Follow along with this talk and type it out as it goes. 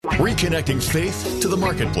Reconnecting faith to the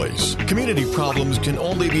marketplace. Community problems can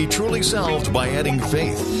only be truly solved by adding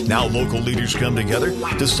faith. Now local leaders come together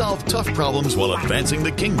to solve tough problems while advancing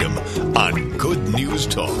the kingdom on Good News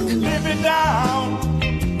Talk. Living down,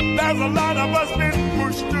 there's a lot of us been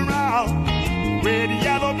pushed around. Red,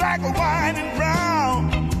 yellow, black, white, and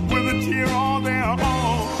brown, with a tear on their own.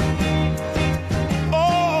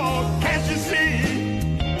 Oh, can't you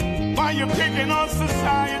see why you're picking on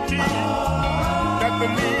society? That the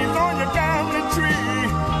leaves on your family tree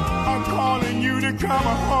are calling you to come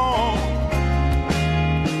home.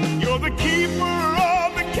 You're the keeper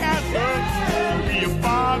of the castle, be a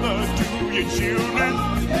father to your children,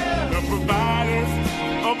 the providers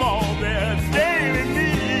of all their daily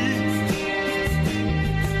needs.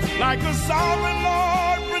 Like a sovereign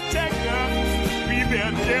Lord protector, be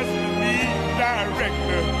their destiny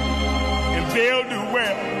director, and they'll do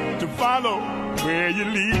well to follow where you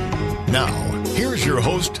lead. Now, here's your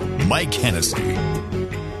host, Mike Hennessy.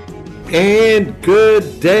 And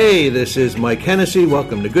good day. This is Mike Hennessy.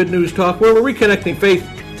 Welcome to Good News Talk, where we're reconnecting faith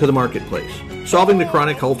to the marketplace. Solving the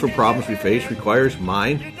chronic cultural problems we face requires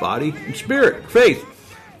mind, body, and spirit. Faith.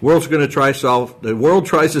 The world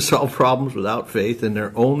tries to solve problems without faith, and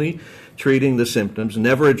they're only treating the symptoms,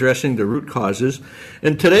 never addressing the root causes.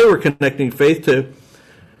 And today we're connecting faith to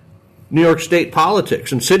New York State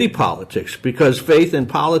politics and city politics, because faith and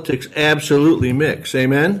politics absolutely mix.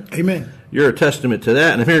 Amen? Amen. You're a testament to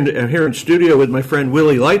that. And I'm here in studio with my friend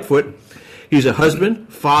Willie Lightfoot. He's a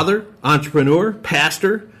husband, father, entrepreneur,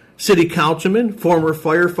 pastor, city councilman, former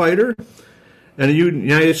firefighter, and a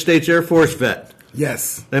United States Air Force vet.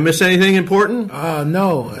 Yes. Did I miss anything important?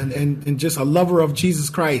 No, and just a lover of Jesus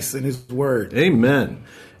Christ and His Word. Amen.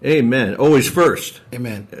 Amen. Always first.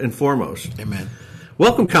 Amen. And foremost. Amen.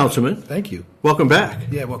 Welcome, Councilman. Thank you. Welcome back.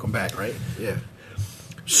 Yeah, welcome back, right? Yeah.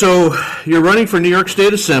 So you're running for New York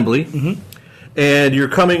State Assembly, and you're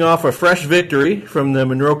coming off a fresh victory from the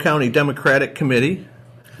Monroe County Democratic Committee.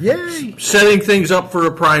 Yay! Setting things up for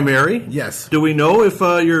a primary. Yes. Do we know if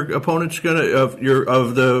your opponent's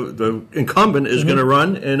the incumbent is going to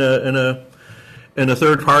run in a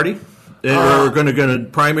third party, or going to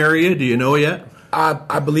primary you? Do you know yet?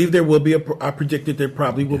 I believe there will be I predicted there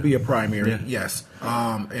probably will be a primary. Yeah. Yes.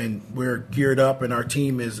 And we're geared up, and our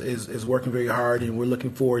team is working very hard, and we're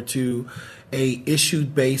looking forward to a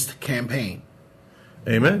issue-based campaign.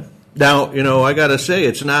 Amen. Now, I got to say,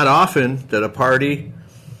 it's not often that a party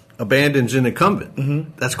abandons an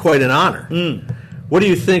incumbent. That's quite an honor. What do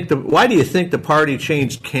you think? Why do you think the party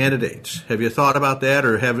changed candidates? Have you thought about that,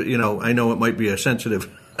 or I know it might be a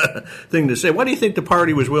sensitive thing to say. Why do you think the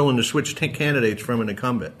party was willing to switch candidates from an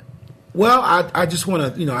incumbent? Well, I just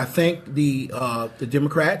want to, I thank the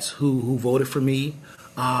Democrats who voted for me.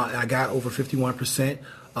 I got over 51%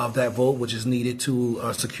 of that vote, which is needed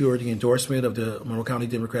to secure the endorsement of the Monroe County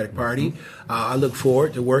Democratic Party. I look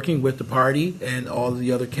forward to working with the party and all of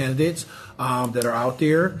the other candidates that are out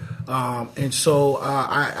there. And so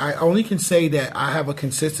I only can say that I have a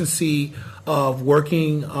consistency of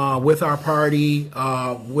working with our party,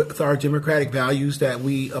 with our democratic values that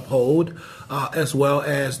we uphold, as well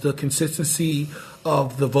as the consistency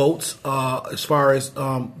of the votes as far as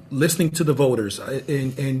listening to the voters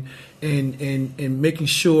and making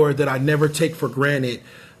sure that I never take for granted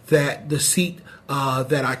that the seat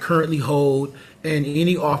that I currently hold and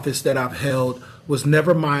any office that I've held was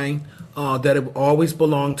never mine, that it always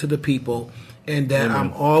belonged to the people, and that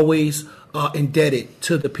I'm always indebted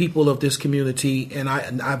to the people of this community, and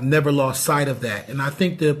I've never lost sight of that. And I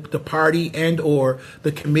think the party and or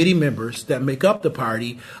the committee members that make up the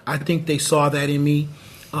party, I think they saw that in me,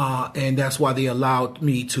 and that's why they allowed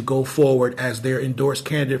me to go forward as their endorsed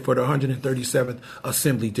candidate for the 137th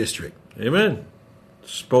Assembly District. Amen.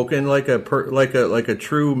 Spoken like a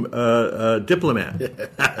true diplomat.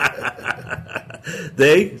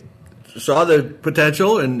 They saw the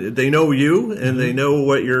potential, and they know you, and they know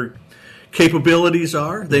what your capabilities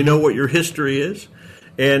are. They know what your history is,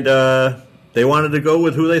 and they wanted to go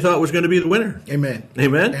with who they thought was going to be the winner. Amen.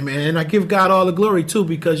 Amen. Amen. And I give God all the glory too,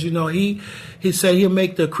 because He said He'll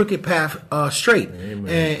make the crooked path straight.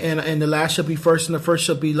 Amen. And the last shall be first, and the first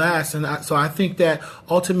shall be last. And so I think that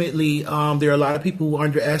ultimately there are a lot of people who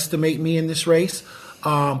underestimate me in this race.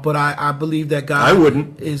 But I believe that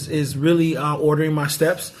God is really ordering my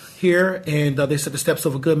steps here, and they said the steps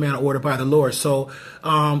of a good man are ordered by the Lord. So,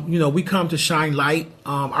 we come to shine light.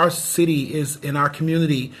 Our city and our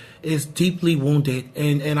community is deeply wounded,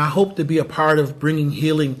 and I hope to be a part of bringing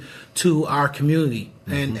healing to our community.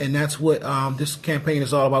 And that's what this campaign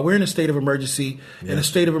is all about. We're in a state of emergency, and a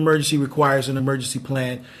state of emergency requires an emergency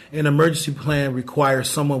plan. An emergency plan requires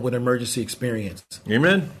someone with emergency experience.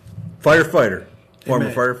 Amen. Firefighter, former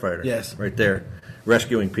Amen. firefighter. Yes. Right there,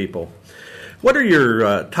 rescuing people. What are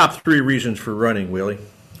your top 3 reasons for running, Willie?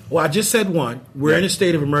 Well, I just said one. We're in a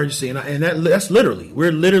state of emergency, and that's literally.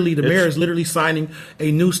 The mayor is literally signing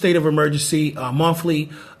a new state of emergency monthly,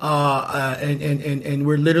 and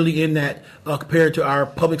we're literally in that compared to our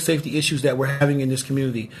public safety issues that we're having in this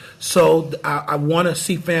community. So I want to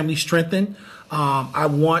see families strengthened. I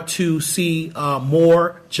want to see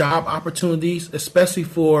more job opportunities, especially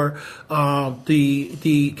for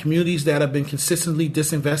the communities that have been consistently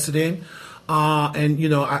disinvested in.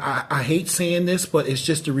 I hate saying this, but it's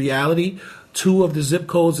just the reality. 2 of the zip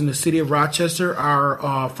codes in the city of Rochester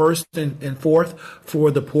are first and fourth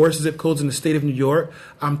for the poorest zip codes in the state of New York.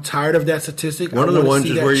 I'm tired of that statistic. One of the ones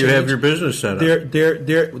is where you have your business set up.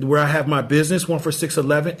 They're where I have my business, one for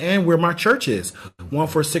 611, and where my church is, one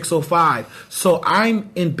for 605. So I'm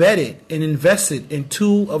embedded and invested in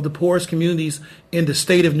 2 of the poorest communities in the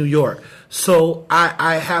state of New York. So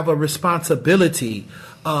I have a responsibility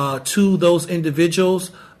to those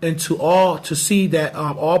individuals and to see that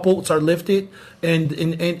all boats are lifted and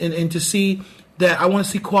to see that I want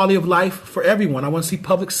to see quality of life for everyone. I want to see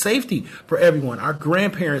public safety for everyone. Our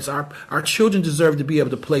grandparents, our children deserve to be able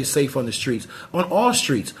to play safe on the streets, on all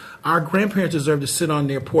streets. Our grandparents deserve to sit on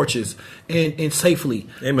their porches and safely.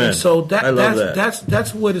 Amen. And so I love that.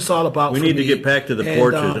 That's what it's all about. We for need me. to get back to the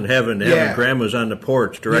porches and having grandmas on the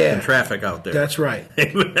porch directing traffic out there. That's right.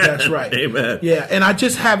 Amen. That's right. Amen. Yeah, and I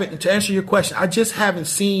just haven't, to answer your question, I just haven't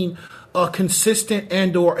seen a consistent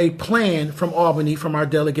and or a plan from Albany, from our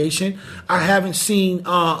delegation. I haven't seen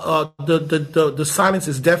the silence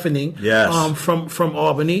is deafening from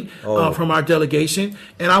Albany, from our delegation,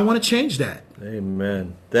 and I want to change that.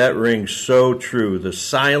 Amen. That rings so true. The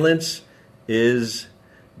silence is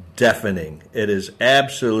deafening. It is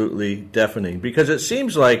absolutely deafening because it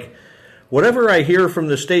seems like whatever I hear from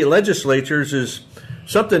the state legislatures is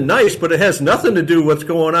something nice, but it has nothing to do with what's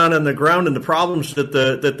going on the ground and the problems that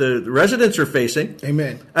the residents are facing.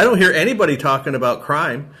 Amen. I don't hear anybody talking about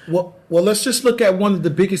crime. Well, let's just look at one of the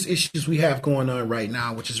biggest issues we have going on right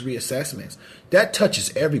now, which is reassessments. That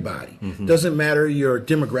touches everybody. Mm-hmm. Doesn't matter your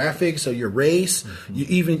demographics or your race,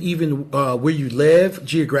 even where you live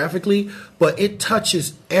geographically, but it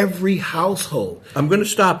touches every household. I'm going to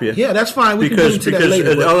stop you. Yeah, that's fine. We can get into that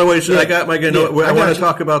later. Otherwise, I want to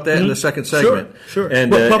talk about that in the second segment. Sure.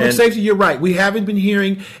 But public safety, you're right. We haven't been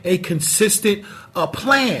hearing a consistent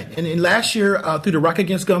plan. And in last year, through the Rock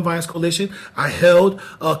Against Gun Violence Coalition, I held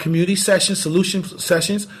community sessions, solution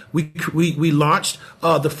sessions. We launched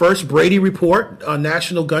the first Brady report,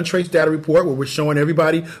 National Gun Trace Data Report, where we're showing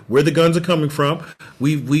everybody where the guns are coming from.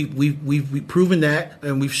 We've proven that,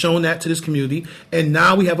 and we've shown that to this community. And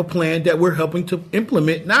now we have a plan that we're helping to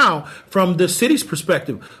implement now from the city's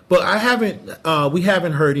perspective. But we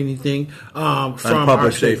haven't heard anything from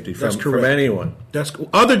public safety from anyone. That's cool.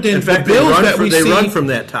 Other than in fact, the bills that we see, they run from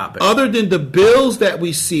that topic. Other than the bills that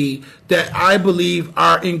we see that I believe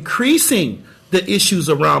are increasing the issues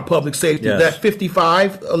around public safety. Yes. That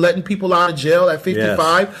 55, letting people out of jail at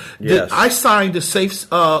 55. Yes. I signed a safe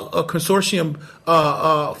a consortium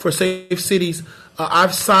for safe cities.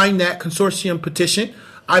 I've signed that consortium petition.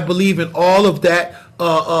 I believe in all of that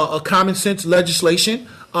common sense legislation.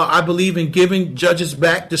 I believe in giving judges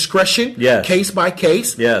back discretion, case by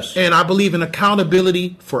case. Yes. And I believe in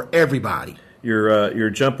accountability for everybody. You're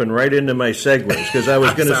jumping right into my segues because I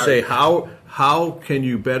was going to say how can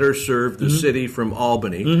you better serve the city from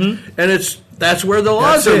Albany? Mm-hmm. And that's where the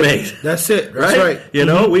laws are made. That's it. That's right. You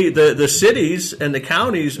know, the cities and the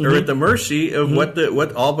counties are at the mercy of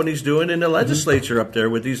what Albany's doing in the legislature up there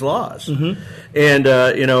with these laws. Mm-hmm.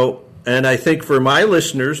 And and I think for my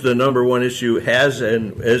listeners, the number one issue has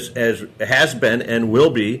been and will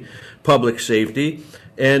be public safety.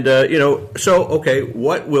 And,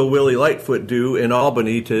 what will Willie Lightfoot do in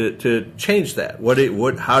Albany to change that?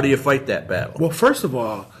 How do you fight that battle? Well, first of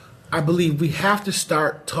all, I believe we have to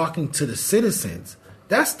start talking to the citizens.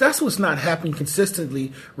 That's what's not happening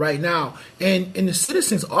consistently right now. And the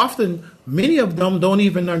citizens often, many of them don't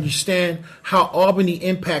even understand how Albany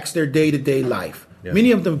impacts their day-to-day life. Yeah.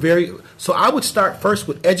 Many of them so I would start first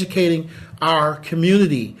with educating our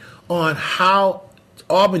community on how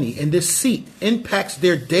Albany and this seat impacts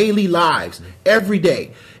their daily lives every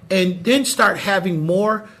day, and then start having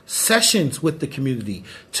more sessions with the community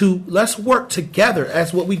to let's work together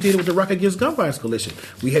as what we did with the Rock Against Gun Violence Coalition.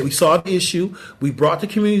 We saw the issue. We brought the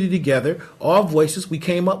community together, all voices. We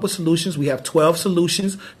came up with solutions. We have 12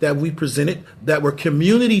 solutions that we presented that were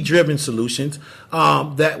community-driven solutions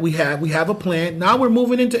that we have. We have a plan. Now we're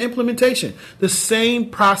moving into implementation. The same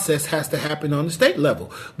process has to happen on the state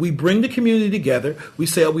level. We bring the community together. We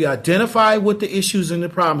say we identify what the issues and the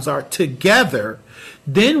problems are together.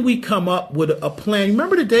 Then we come up with a plan.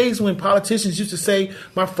 Remember the days when politicians used to say,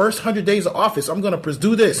 my first 100 days of office, I'm going to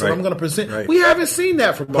do this, and I'm going to present. Right. We haven't seen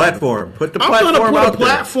that from platform. Put the platform I'm going to put out a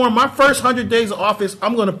platform. There. My first 100 days of office,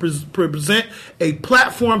 I'm going to present a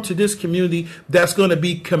platform to this community that's going to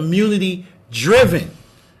be community-driven.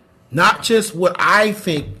 Not just what I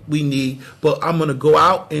think we need, but I'm going to go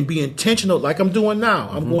out and be intentional like I'm doing now.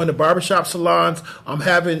 I'm going to barbershop salons. I'm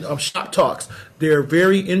having shop talks. They're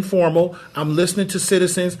very informal. I'm listening to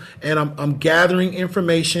citizens, and I'm gathering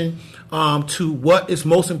information to what is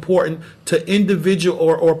most important to individual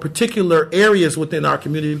or particular areas within our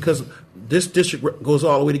community, because this district goes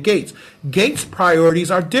all the way to Gates. Gates' priorities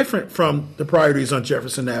are different from the priorities on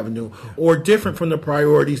Jefferson Avenue or different from the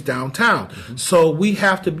priorities downtown. So you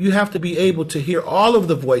have to be able to hear all of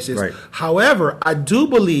the voices. Right. However, I do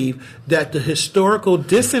believe that the historical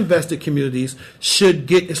disinvested communities should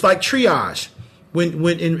get, it's like triage.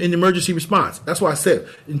 When in emergency response, that's why I said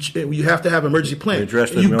you have to have an emergency plan.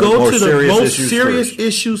 You go to the most serious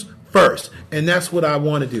issues first, and that's what I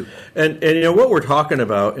want to do. And you know what we're talking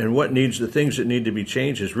about, and the things that need to be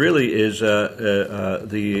changed is really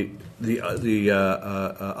the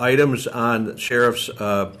items on the sheriff's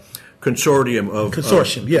consortium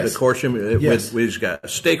yes. The consortium yes. we've got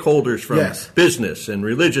stakeholders from yes. business and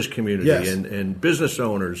religious community yes. and business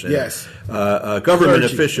owners and yes. Government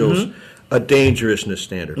officials. A dangerousness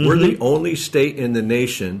standard. We're the only state in the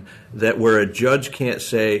nation where a judge can't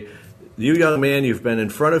say, you young man, you've been in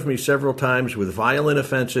front of me several times with violent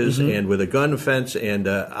offenses and with a gun offense, and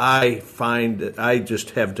I find that I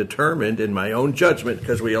just have determined in my own judgment,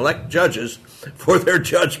 because we elect judges for their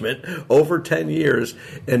judgment over 10 years,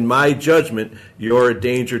 in my judgment, you're a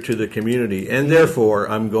danger to the community, and therefore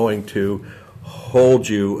I'm going to hold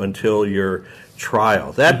you until your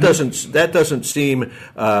trial. That doesn't seem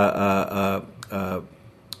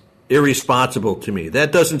irresponsible to me.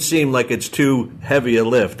 That doesn't seem like it's too heavy a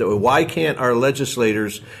lift. Why can't our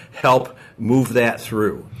legislators help move that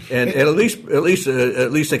through and at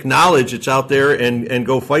least acknowledge it's out there and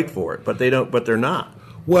go fight for it? But they don't. But they're not.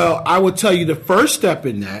 Well, I would tell you the first step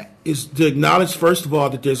in that is to acknowledge, first of all,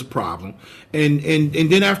 that there's a problem, and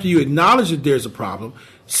then after you acknowledge that there's a problem,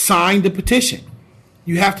 sign the petition.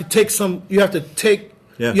 You have to take You have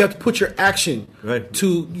to put your action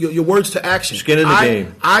to your words to action. Skin in the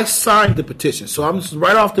game. I signed the petition, so I'm just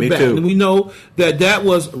right off the bat. Too. And we know that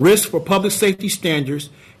was risk for public safety standards.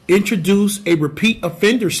 Introduce a repeat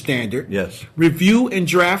offender standard. Yes. Review and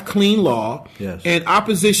draft clean law. Yes. And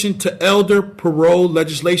opposition to elder parole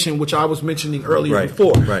legislation, which I was mentioning earlier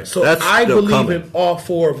before. Right. So I believe in all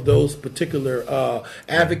four of those particular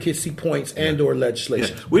advocacy points and/or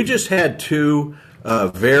legislation. Yeah. We just had two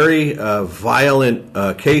very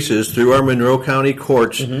violent cases through our Monroe County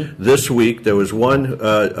courts this week. There was one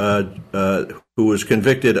who was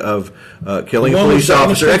convicted of killing a police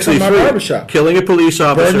officer. Actually, killing a police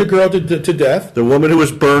officer. Burned a girl to death. The woman who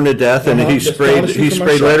was burned to death, and he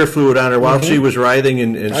sprayed lighter fluid on her while she was writhing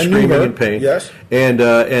and screaming in pain. Yes. And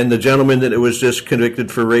the gentleman that was just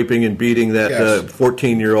convicted for raping and beating that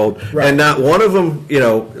 14-year-old. Right. And not one of them,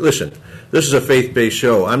 listen. This is a faith-based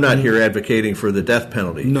show. I'm not here advocating for the death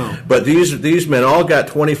penalty. No. But these men all got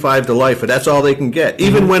 25 to life, and that's all they can get.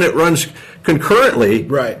 Even when it runs concurrently,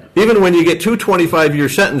 even when you get two 25-year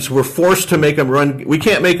sentences, we're forced to make them run. We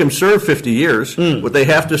can't make them serve 50 years, but they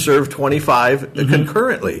have to serve 25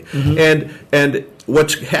 concurrently. And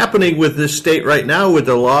what's happening with this state right now with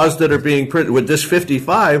the laws that are being printed, with this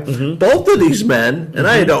 55, both of these men, and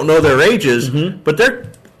I don't know their ages, but they're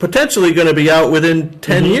potentially going to be out within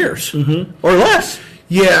 10 years or less.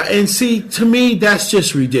 Yeah, and see, to me, that's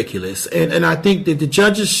just ridiculous. And I think that the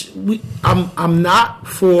judges, I'm not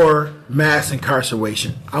for mass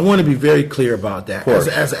incarceration. I want to be very clear about that.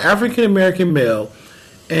 As an African-American male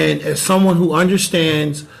and as someone who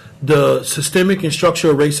understands the systemic and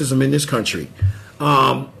structural racism in this country,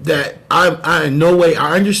 that I in no way,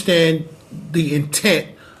 I understand the intent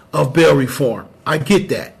of bail reform. I get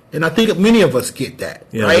that. And I think many of us get that.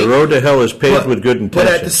 Yeah, right? The road to hell is paved with good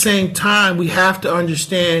intentions. But at the same time, we have to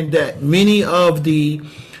understand that many of the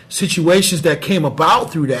situations that came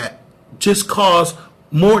about through that just caused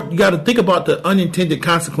you got to think about the unintended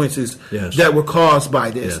consequences that were caused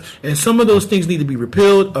by this. Yes. And some of those things need to be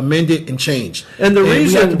repealed, amended, and changed. And the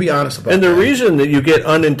reason, we have to be honest about and the reason that you get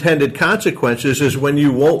unintended consequences is when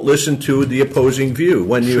you won't listen to the opposing view.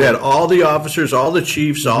 When you had all the officers, all the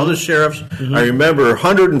chiefs, all the sheriffs, I remember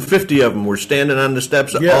 150 of them were standing on the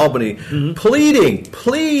steps of Albany pleading,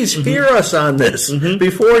 please hear us on this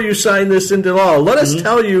before you sign this into law. Let us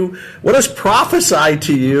tell you, let us prophesy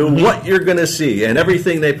to you what you're going to see. And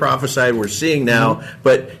everything they prophesied we're seeing now,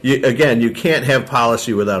 but you can't have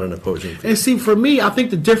policy without an opposing view. And see, for me, I think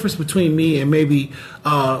the difference between me and maybe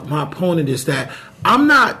my opponent is that I'm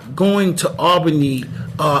not going to Albany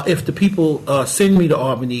if the people send me to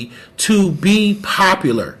Albany to be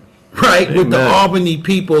popular. Right. Amen. With the Albany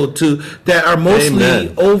people that are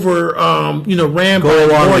mostly over, ran by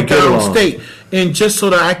more downstate. And just so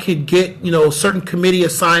that I could get, certain committee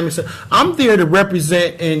assignments. I'm there to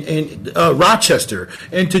represent in Rochester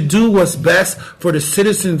and to do what's best for the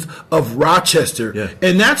citizens of Rochester. Yeah.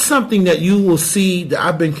 And that's something that you will see that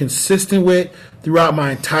I've been consistent with throughout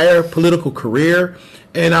my entire political career.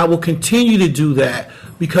 And I will continue to do that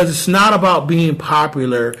because it's not about being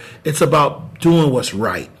popular. It's about doing what's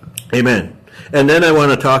right. Amen. And then I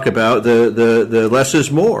want to talk about the less is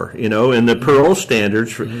more, and the parole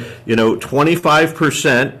standards.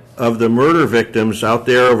 25% of the murder victims out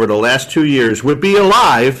there over the last 2 years would be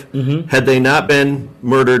alive had they not been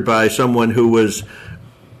murdered by someone who was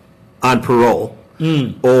on parole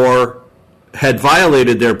or had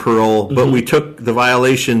violated their parole, but we took the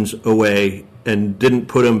violations away and didn't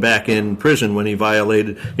put him back in prison when he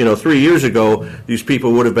violated. 3 years ago, these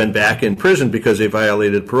people would have been back in prison because they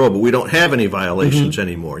violated parole, but we don't have any violations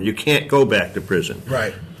anymore. You can't go back to prison.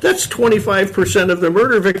 Right. That's 25% of the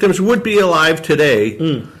murder victims would be alive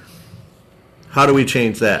today. How do we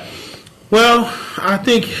change that? Well, I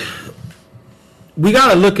think we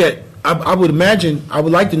got to look at, I would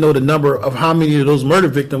like to know the number of how many of those murder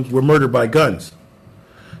victims were murdered by guns.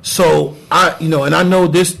 So and I know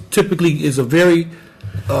this typically is a very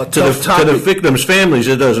tough topic. To the victims' families,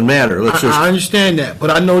 it doesn't matter. I understand that, but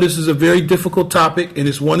I know this is a very difficult topic, and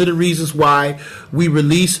it's one of the reasons why we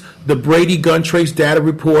released the Brady Gun Trace Data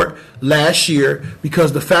Report last year,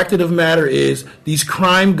 because the fact of the matter is these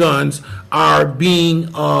crime guns are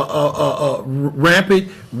being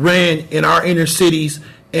ran in our inner cities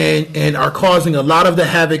and are causing a lot of the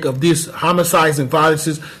havoc of these homicides and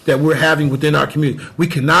violences that we're having within our community. We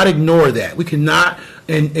cannot ignore that. We cannot,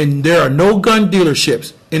 and there are no gun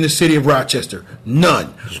dealerships in the city of Rochester.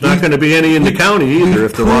 None. There's not going to be any in the county either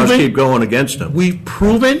if the laws keep going against them. We've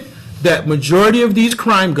proven that majority of these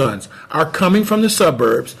crime guns are coming from the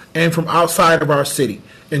suburbs and from outside of our city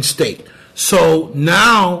and state. So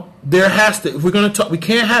now there has to, if we're going to talk, we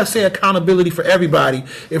can't say accountability for everybody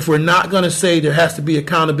if we're not going to say there has to be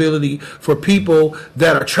accountability for people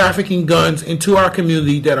that are trafficking guns into our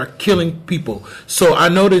community that are killing people. So I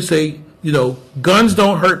know they say, guns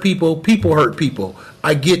don't hurt people, people hurt people.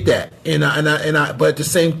 I get that. But at the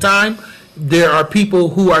same time, there are people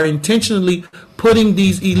who are intentionally putting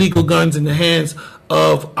these illegal guns in the hands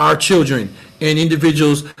of our children and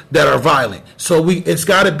individuals that are violent. So it's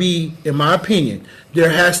got to be, in my opinion, there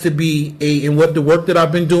has to be and what the work that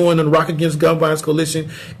I've been doing on the Rock Against Gun Violence Coalition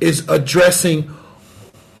is addressing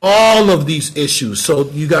all of these issues. So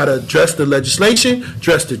you got to address the legislation,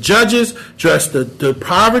 address the judges, address the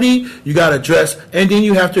poverty. You got to address, and then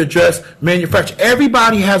you have to address manufacturing.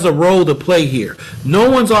 Everybody has a role to play here. No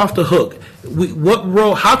one's off the hook. What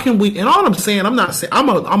role? How can we? And all I'm saying, I'm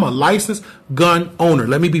a licensed gun owner.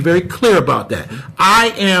 Let me be very clear about that. I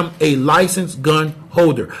am a licensed gun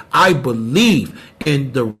holder. I believe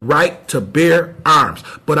in the right to bear arms,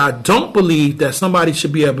 but I don't believe that somebody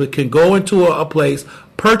should be able can go into a place,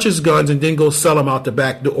 purchase guns, and then go sell them out the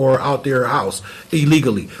back door or out their house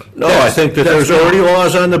illegally. No, I think that there's already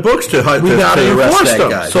laws on the books to arrest that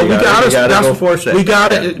guy. So we got to enforce that. We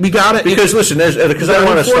got it. Because listen, because I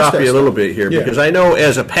want to stop you a little bit here, because I know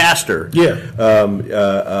as a pastor,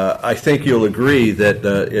 I think you'll agree that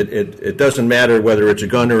it doesn't matter whether it's a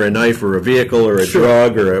gun or a knife or a vehicle or a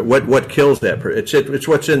drug or what kills that person. It's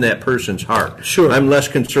what's in that person's heart. Sure. I'm less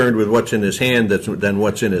concerned with what's in his hand than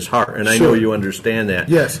what's in his heart, and I know you understand that.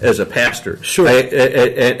 Yes. As a pastor. Sure.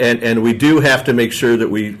 And we do have to make sure that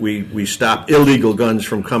we stop illegal guns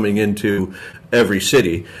from coming into every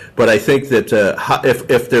city. But I think that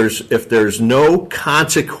if there's no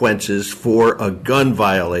consequences for a gun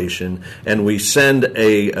violation, and we send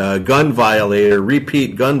a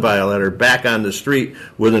repeat gun violator back on the street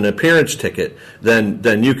with an appearance ticket,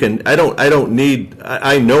 then you can. I know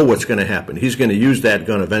what's going to happen. He's going to use that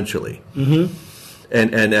gun eventually. Mm-hmm.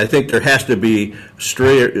 And I think there has to be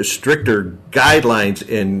stricter guidelines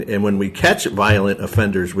in when we catch violent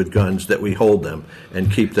offenders with guns, that we hold them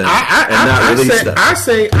and keep them and not release them.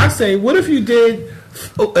 I say, what if you did?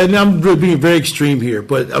 And I'm being very extreme here,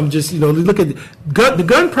 but I'm just, look at the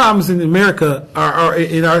gun problems in America are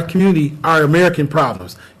in our community are American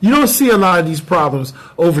problems. You don't see a lot of these problems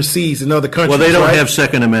overseas in other countries. Well, they don't have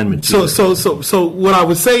Second Amendment. So what I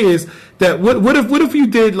would say is that what if you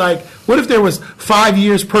did what if there was 5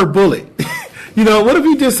 years per bullet? What if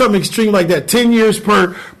you did something extreme like that? 10 years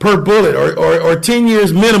per bullet, or 10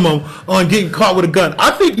 years minimum on getting caught with a gun.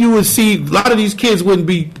 I think you would see a lot of these kids wouldn't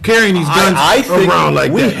be carrying these guns around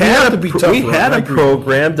like that. We had a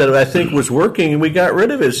program that I think was working, and we got rid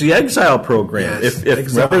of it. It's the Exile program. Yes,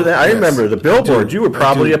 remember that? I remember the billboards. You were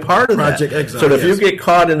probably a part of Project that. Exile, so if you get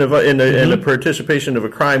caught in the participation of a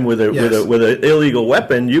crime with an illegal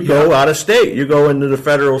weapon, you go out of state. You go into the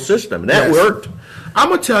federal system, and that worked. I'm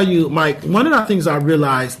going to tell you, Mike, one of the things I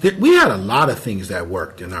realized that we had a lot of things that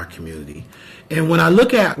worked in our community. And when I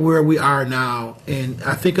look at where we are now, and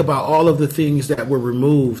I think about all of the things that were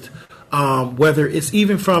removed, whether it's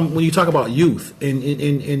even from when you talk about youth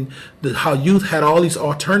and how youth had all these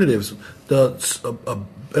alternatives,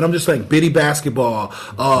 and I'm just saying, biddy basketball,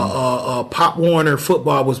 Pop Warner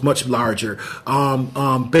football was much larger.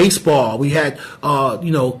 Baseball, we had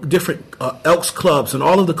different Elks clubs, and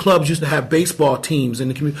all of the clubs used to have baseball teams in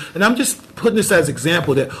the community. And I'm just putting this as an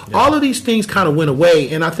example that all of these things kind of went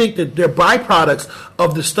away, and I think that they're byproducts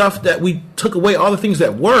of the stuff that we took away, all the things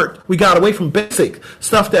that worked. We got away from basic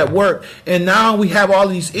stuff that worked, and now we have all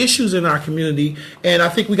these issues in our community, and I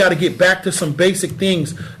think we got to get back to some basic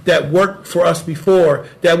things that worked for us before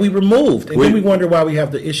that we removed, and then we wonder why we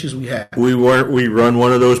have the issues we have. We run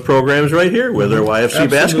one of those programs right here with our YFC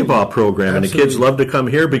basketball program, and the kids love to come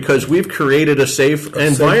here because we've created a safe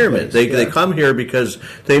environment. They come here because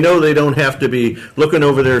they know they don't have to be looking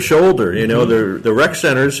over their shoulder. The rec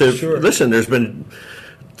centers have listen. There's been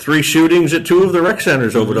 3 shootings at 2 of the rec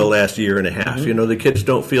centers over the last year and a half. The kids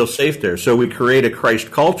don't feel safe there, so we create a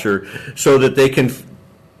Christ culture so that they can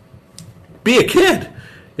be a kid.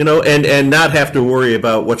 And not have to worry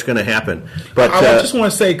about what's going to happen. But I just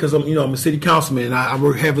want to say, because I'm a city councilman, and I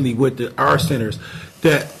work heavily with the art centers,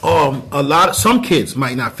 that some kids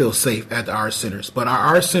might not feel safe at the art centers, but our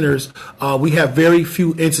art centers, we have very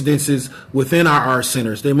few incidences within our art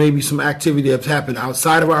centers. There may be some activity that's happened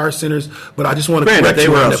outside of our art centers, but I just want to correct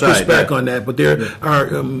you on that, push back on that. But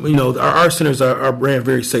our art centers are ran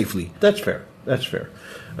very safely. That's fair.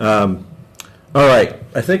 All right,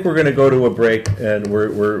 I think we're going to go to a break, and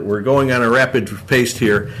we're going on a rapid pace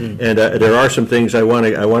here, and there are some things I want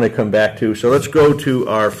to come back to. So let's go to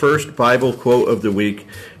our first Bible quote of the week,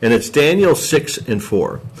 and it's Daniel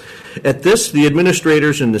 6:4. At this, the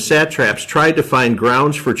administrators and the satraps tried to find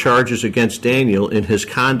grounds for charges against Daniel in his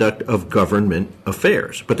conduct of government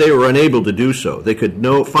affairs, but they were unable to do so. They could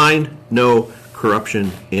find no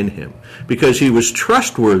corruption in him, because he was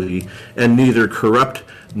trustworthy and neither corrupt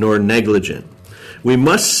nor negligent. We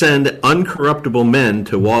must send uncorruptible men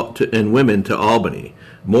and women to Albany.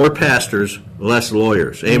 More pastors, less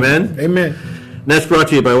lawyers. Amen? Amen. And that's brought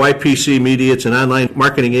to you by YPC Media. It's an online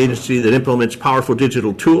marketing agency that implements powerful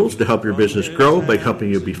digital tools to help your business grow by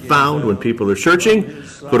helping you be found when people are searching.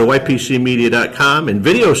 Go to ypcmedia.com, and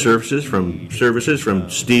video services from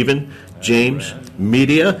Stephen, James,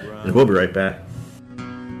 Media, and we'll be right back.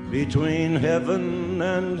 Between heaven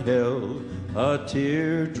and hell, a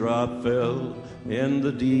teardrop fell. In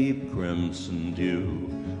the deep crimson dew,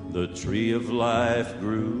 the tree of life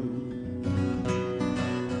grew.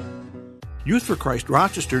 Youth for Christ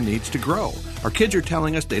Rochester needs to grow. Our kids are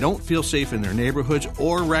telling us they don't feel safe in their neighborhoods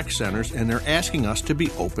or rec centers, and they're asking us to be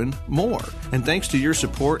open more. And thanks to your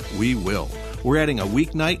support, we will. We're adding a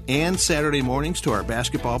weeknight and Saturday mornings to our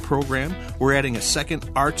basketball program. We're adding a second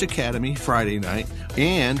Arts Academy Friday night.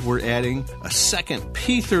 And we're adding a second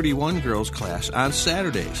P31 girls class on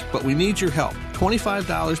Saturdays. But we need your help.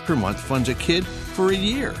 $25 per month funds a kid for a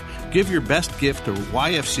year. Give your best gift to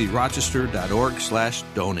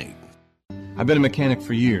yfcrochester.org/donate. I've been a mechanic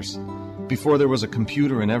for years. Before there was a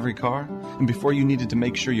computer in every car, and before you needed to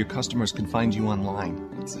make sure your customers could find you online.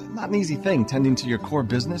 It's not an easy thing tending to your core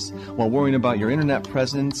business while worrying about your internet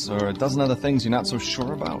presence or a dozen other things you're not so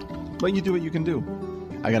sure about. But you do what you can do.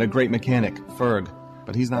 I got a great mechanic, Ferg,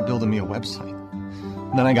 but he's not building me a website.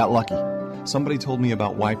 And then I got lucky. Somebody told me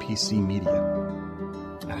about YPC Media.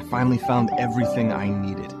 And I finally found everything I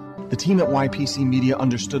needed. The team at YPC Media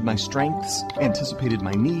understood my strengths, anticipated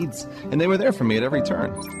my needs, and they were there for me at every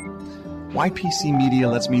turn. YPC Media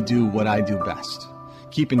lets me do what I do best.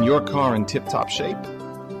 Keeping your car in tip-top shape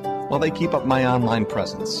while they keep up my online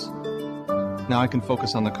presence. Now I can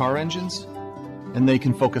focus on the car engines, and they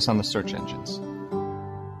can focus on the search engines.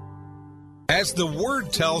 As the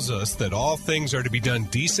Word tells us that all things are to be done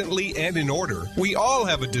decently and in order, we all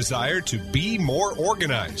have a desire to be more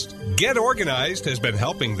organized. Get Organized has been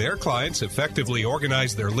helping their clients effectively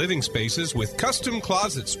organize their living spaces with custom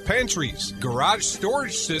closets, pantries, garage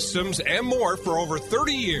storage systems, and more for over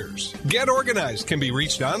 30 years. Get Organized can be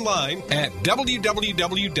reached online at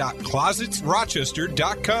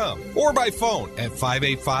www.closetsrochester.com or by phone at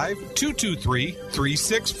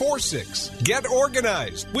 585-223-3646. Get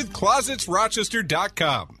Organized with Closets Rochester.com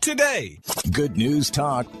today. Good news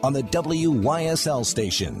talk on the WYSL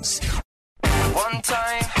stations. One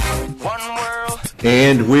time, one world.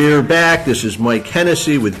 And we're back. This is Mike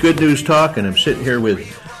Hennessy with Good News Talk, and I'm sitting here with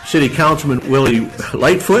City Councilman Willie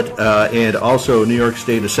Lightfoot and also New York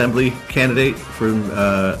State Assembly candidate from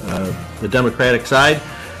the Democratic side,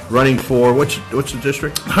 running for what's the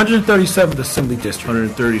district? 137th Assembly District.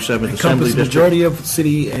 137th Assembly District. Majority of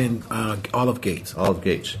city and Olive Gates. Olive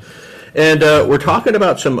Gates. And we're talking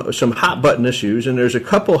about some hot button issues, and there's a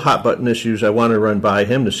couple hot button issues I want to run by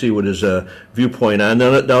him to see what his viewpoint on.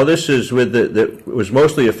 Now this is with that was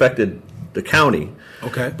mostly affected the county.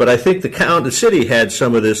 Okay. But I think the city had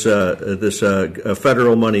some of this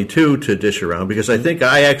federal money too to dish around, because I think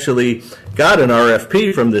I actually got an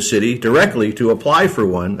RFP from the city directly to apply for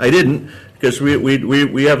one. I didn't, because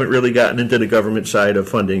we haven't really gotten into the government side of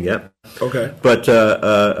funding yet. Okay. But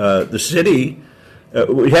the city.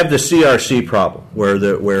 We have the CRC problem where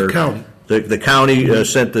the county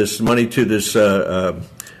sent this money to this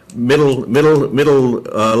middle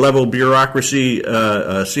level bureaucracy,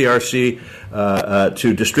 CRC,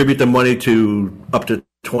 to distribute the money to up to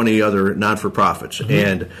 20 other non-for-profits,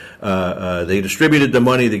 and they distributed the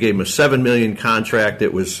money. They gave them a $7 million contract.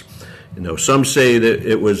 It was, some say that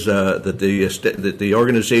it was that the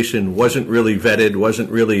organization wasn't really vetted, wasn't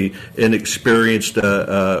really inexperienced.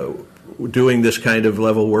 Doing this kind of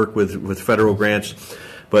level work with federal grants,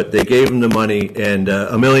 but they gave them the money, and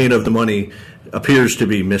 $1 million of the money appears to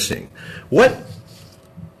be missing.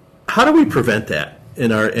 How do we prevent that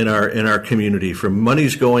in our community from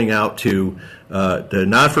monies going out to the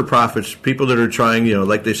not-for-profits, people that are trying,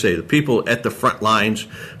 like they say, the people at the front lines,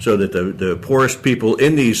 so that the poorest people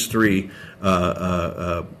in these three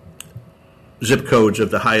zip codes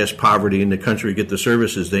of the highest poverty in the country get the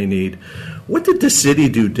services they need. What did the city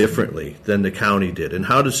do differently than the county did, and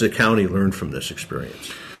how does the county learn from this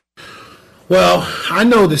experience? Well, I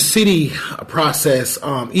know the city process,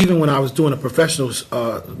 even when I was doing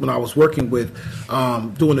when I was working with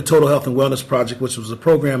doing the Total Health and Wellness Project, which was a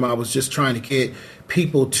program I was just trying to get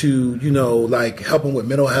people to, help them with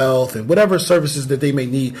mental health and whatever services that they may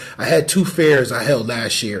need. I had 2 fairs I held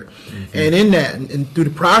last year. Mm-hmm. And in that, and through the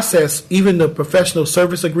process, even the professional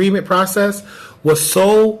service agreement process was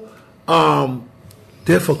so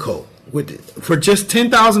difficult. For just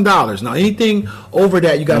 $10,000. Now, anything over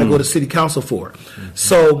that, you got to go to city council for.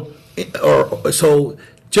 Mm-hmm. So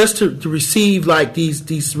just to receive like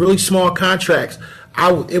these really small contracts,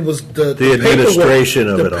 it was the administration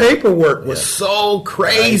of it all. The paperwork was so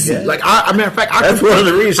crazy. Like matter of fact, that's one of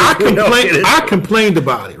the reasons I complained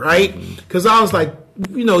about it, right? Because I was like,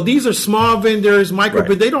 these are small vendors,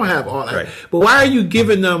 but they don't have all that. Right. But why are you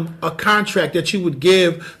giving them a contract that you would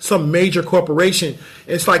give some major corporation?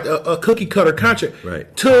 It's like a cookie cutter contract. Right.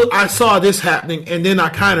 Till I saw this happening, and then I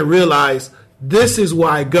kind of realized this is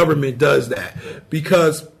why government does that.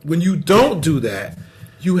 Because when you don't do that,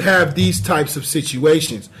 you have these types of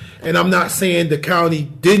situations. And I'm not saying the county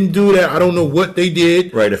didn't do that. I don't know what they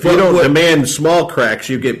did. Right. If you don't demand small cracks,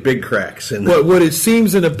 you get big cracks. But what it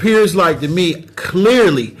seems and appears like to me,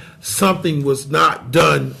 clearly something was not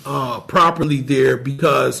done properly there,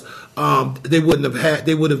 because they wouldn't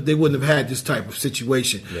have had this type of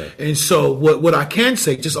situation. Right. And so what I can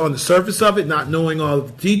say, just on the surface of it, not knowing all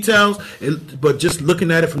the details, but just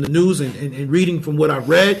looking at it from the news and reading from what I've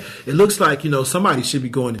read, it looks like somebody should be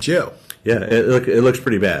going to jail. Yeah, it looks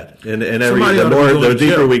pretty bad, and the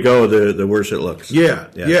deeper we go, the worse it looks.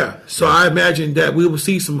 Yeah. So I imagine that we will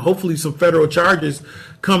see hopefully some federal charges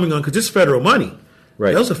coming on, because it's federal money.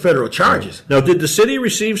 Right. Those are federal charges. Right. Now, did the city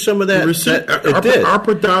receive some of that? It did.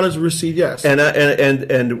 ARPA dollars received, yes.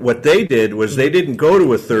 And what they did was they didn't go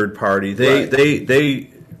to a third party.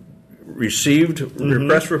 They received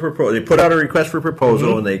request for proposal. They put out a request for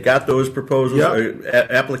proposal, and they got those proposals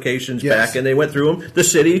applications back, and they went through them. The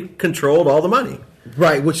city controlled all the money.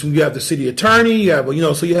 Right, which you have the city attorney, you have,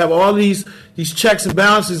 so you have all these checks and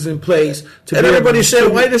balances in place. And everybody said,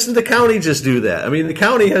 why doesn't the county just do that? I mean, the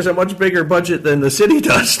county has a much bigger budget than the city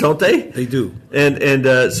does, don't they? They do. And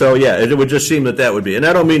so, yeah, it would just seem that would be. And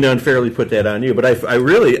I don't mean to unfairly put that on you, but I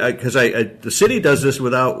really, because the city does this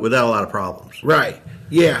without a lot of problems. Right.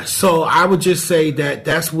 Yeah, so I would just say that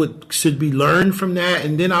that's what should be learned from that.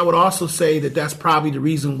 And then I would also say that that's probably the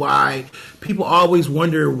reason why people always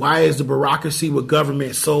wonder, why is the bureaucracy with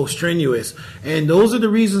government so strenuous? And those are the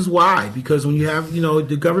reasons why. Because when you have,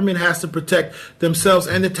 the government has to protect themselves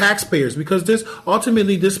and the taxpayers. Because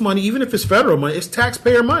ultimately this money, even if it's federal money, it's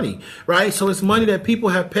taxpayer money, right? So it's money that people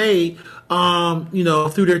have paid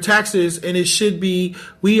through their taxes, and it should be,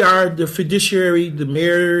 we are the fiduciary, the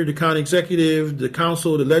mayor, the county executive, the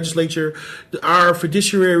council, the legislature, are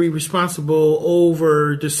fiduciary responsible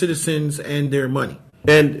over the citizens and their money.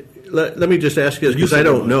 And let me just ask you this, because I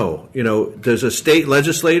don't know. Does a state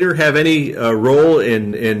legislator have any role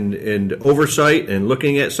in oversight and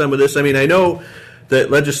looking at some of this? I mean, I know that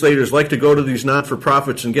legislators like to go to these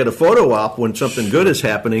not-for-profits and get a photo op when something good is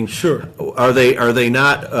happening. Sure. Are they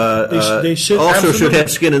not? They should also should have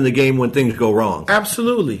skin in the game when things go wrong.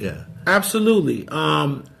 Absolutely. Yeah. Absolutely.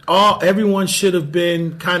 Everyone should have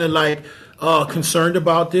been kind of like concerned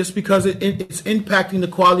about this, because it's impacting the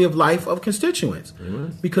quality of life of constituents.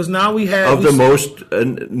 Mm-hmm. Because now we have the most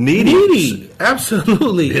needy.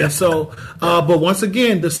 Absolutely. Yeah. And so, but once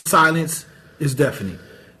again, the silence is deafening.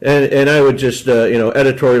 And I would just,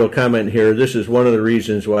 editorial comment here. This is one of the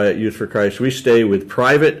reasons why at Youth for Christ we stay with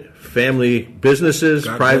private family businesses,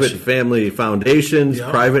 private family foundations,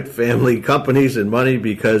 private family companies and money,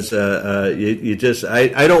 because I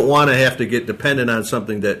don't want to have to get dependent on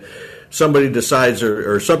something that somebody decides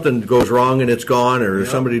or something goes wrong and it's gone, or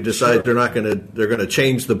somebody decides they're going to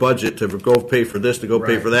change the budget to go pay for this, to go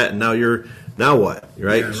pay for that, and now what,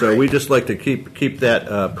 right? Yeah, so we just like to keep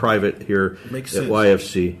that private here at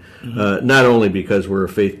YFC. Mm-hmm. Not only because we're a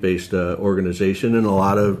faith-based organization, and a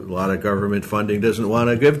lot of government funding doesn't want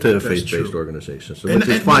to give to faith-based organizations, so which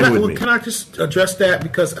is fine with me. Can I just address that?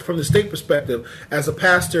 Because from the state perspective, as a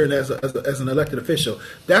pastor and as an elected official,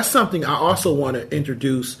 that's something I also want to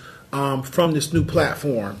introduce from this new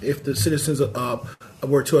platform. If the citizens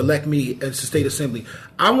were to elect me as the state assembly,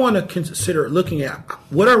 I want to consider looking at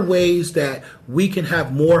what are ways that we can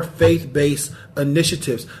have more faith-based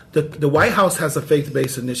initiatives. The White House has a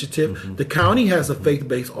faith-based initiative. Mm-hmm. The county has a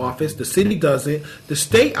faith-based office. The city doesn't. The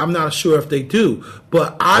state, I'm not sure if they do.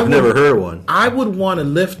 But I've never heard of one. I would want to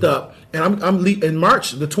lift up. And I'm in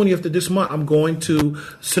March, the 20th of this month, I'm going to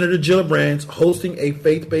Senator Gillibrand's hosting a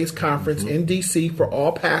faith-based conference in D.C. for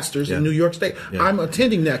all pastors in New York State. Yeah. I'm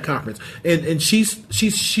attending that conference, and she's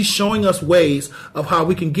showing us ways of how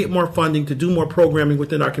we can get more funding to do more programming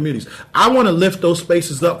within our communities. I want to lift those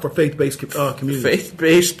spaces up for faith-based communities.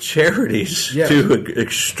 Faith-based charities do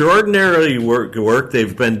extraordinarily work.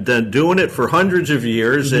 They've been doing it for hundreds of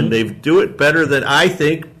years, and they do it better than I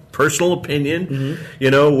think. Personal opinion,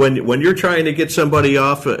 when you're trying to get somebody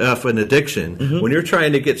off an addiction, when you're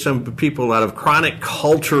trying to get some people out of chronic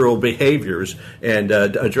cultural behaviors and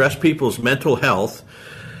address people's mental health,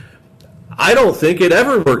 I don't think it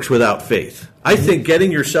ever works without faith. I think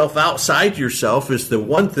getting yourself outside yourself is the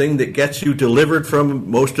one thing that gets you delivered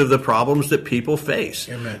from most of the problems that people face.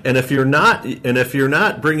 Amen. And if you're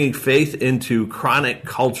not bringing faith into chronic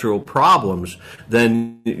cultural problems,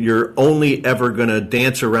 then you're only ever going to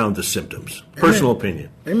dance around the symptoms. Amen. Personal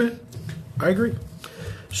opinion. Amen. I agree.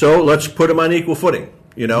 So let's put them on equal footing.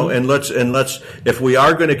 And let's if we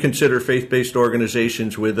are going to consider faith-based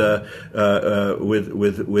organizations with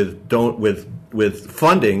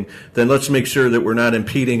funding, then let's make sure that we're not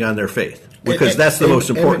impeding on their faith, because that's the most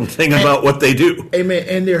important thing about what they do. Amen.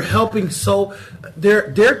 And they're helping, so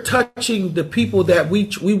they're touching the people that we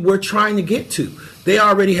were trying to get to. They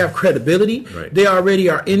already have credibility. Right. They already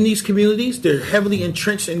are in these communities. They're heavily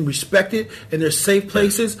entrenched and respected, and they're safe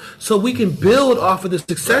places. So we can build off of the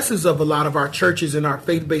successes of a lot of our churches and our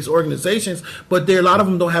faith-based organizations, but a lot of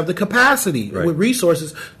them don't have the capacity with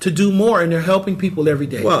resources to do more, and they're helping people every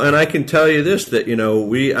day. Well, and I can tell you this, that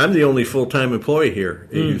I'm the only full-time employee here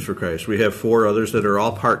at Youth for Christ. We have 4 others that are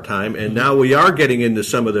all part-time, and now we are getting into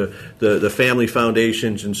some of the family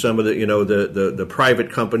foundations and some of the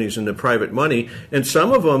private companies and the private money. And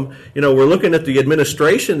some of them, we're looking at the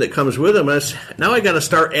administration that comes with them. Now I got to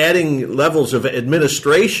start adding levels of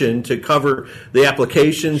administration to cover the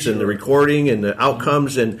applications and the recording and the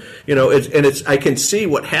outcomes. And I can see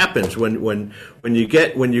what happens when you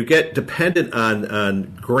get dependent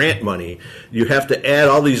on grant money. You have to add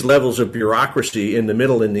all these levels of bureaucracy in the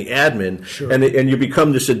middle in the admin, and you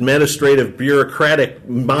become this administrative bureaucratic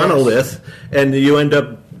monolith, and you end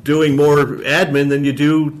up doing more admin than you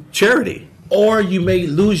do charity. Or you may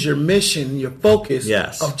lose your mission, your focus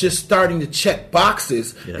of just starting to check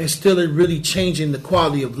boxes instead of really changing the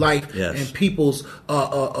quality of life and people's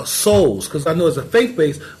souls. Because I know as a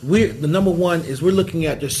faith-based, the number one is we're looking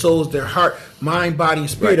at their souls, their heart, mind, body, and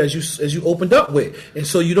spirit, as you opened up with. And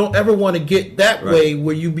so you don't ever want to get that way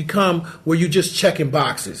where you just checking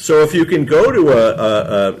boxes. So if you can go to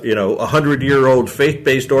a 100-year-old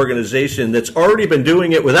faith-based organization that's already been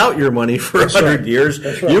doing it without your money for 100 years,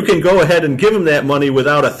 you can go ahead and give them that money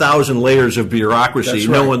without 1,000 layers of bureaucracy,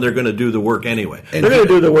 knowing they're going to do the work anyway. And they're going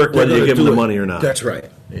to do the work whether you give them the money or not. That's right.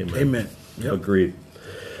 Amen. Yep. Agreed.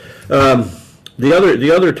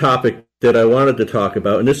 The other topic that I wanted to talk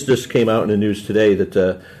about, and this just came out in the news today, that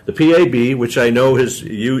the PAB, which I know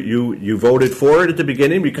you voted for it at the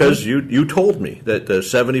beginning because you told me that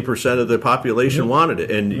 70% of the population wanted it,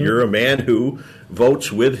 and you're a man who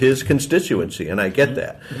votes with his constituency, and I get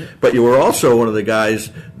that. But you were also one of the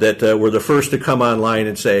guys that were the first to come online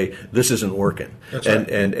and say this isn't working,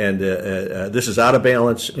 and this is out of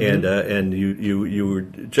balance, and you were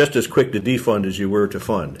just as quick to defund as you were to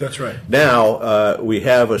fund. That's right. Now we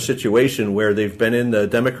have a situation where they've been in the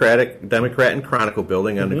Democrat and Chronicle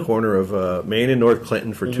building on the corner of Main and North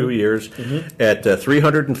Clinton for 2 years at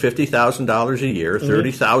 $350,000 a year,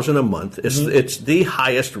 $30,000 a month. It's the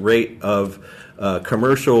highest rate of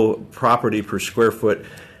commercial property per square foot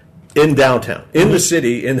in downtown, in the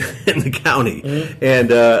city, in the county. And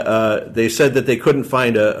they said that they couldn't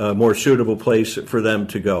find a more suitable place for them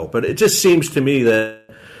to go. But it just seems to me that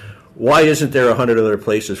why isn't there 100 other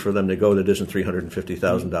places for them to go that isn't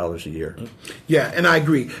 $350,000 a year? Yeah, and I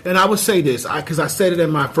agree. And I would say this, because I said it in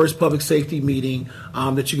my first public safety meeting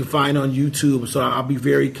that you can find on YouTube, so I'll be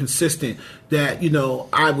very consistent, that,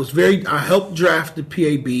 I helped draft the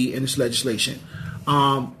PAB and this legislation.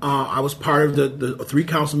 I was part of the 3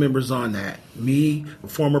 council members on that. Me,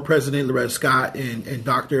 former President Loretta Scott, and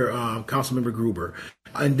Dr. Councilmember Gruber.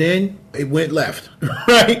 And then it went left,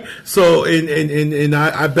 right? So, and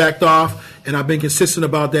I backed off, and I've been consistent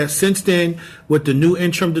about that since then. With the new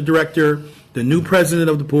interim director, the new president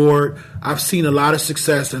of the board, I've seen a lot of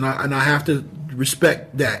success, and I have to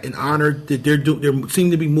respect that and honor that they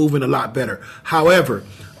seem to be moving a lot better. However,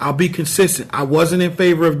 I'll be consistent. I wasn't in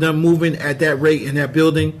favor of them moving at that rate in that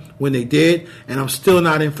building when they did, and I'm still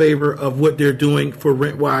not in favor of what they're doing for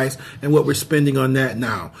rent-wise and what we're spending on that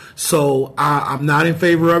now. So I'm not in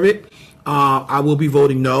favor of it. I will be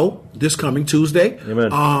voting no this coming Tuesday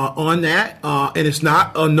on that. And it's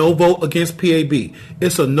not a no vote against PAB.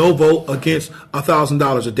 It's a no vote against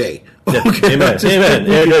 $1,000 a day. Okay. Amen.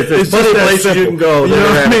 There's plenty of places you can go. You know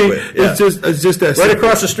what I mean? It's just that right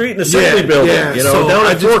across the street in the Assembly building. So down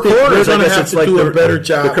at 4 corners, I guess it's like do a better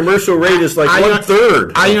job. The commercial rate is like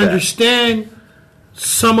 1/3. I understand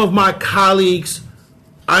some of my colleagues.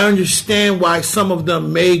 I understand why some of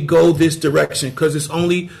them may go this direction because it's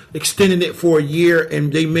only extending it for a year,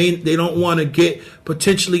 and they don't want to get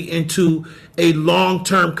potentially into a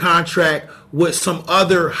long-term contract with some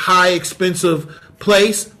other high expensive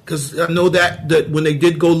place, because I know that when they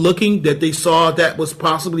did go looking, that they saw that was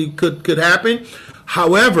possibly could happen.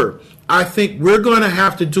 However, I think we're going to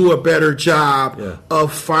have to do a better job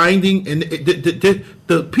of finding, and the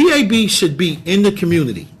PAB should be in the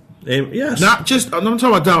community. Yes. Not just, I'm talking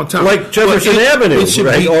about downtown. Like Jefferson Avenue, it should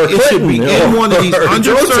right? Be, or it should be in one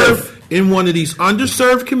of these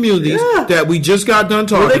underserved communities that we just got done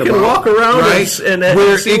talking about. Where they can walk around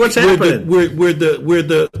and see what's happening.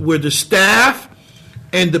 Where the staff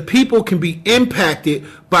and the people can be impacted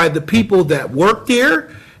by the people that work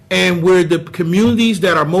there, and where the communities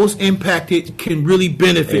that are most impacted can really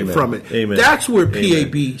benefit from it. Amen. That's where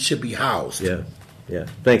PAB should be housed. Yeah.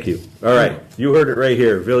 Thank you. All right. You heard it right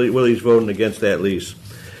here. Willie's voting against that lease.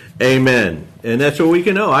 Amen. And that's what we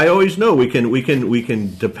can know. I always know we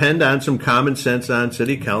can depend on some common sense on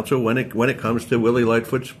city council when it comes to Willie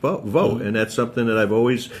Lightfoot's vote. And that's something that I've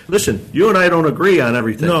always listen. You and I don't agree on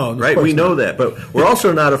everything, right? We know that, but we're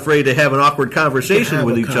also not afraid to have an awkward conversation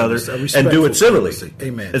with each other and do it civilly.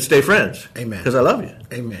 Amen. And stay friends. Amen. Because I love you.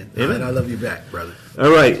 Amen. And I love you back, brother.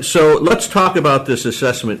 All right. So let's talk about this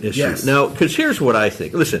assessment issue yes. now, because here's what I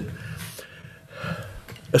think. Listen.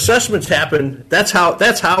 assessments happen. That's how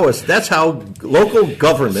local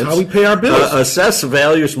governments, that's how we pay our bills, assess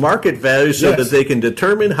values, market values, so that they can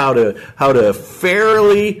determine how to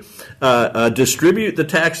fairly distribute the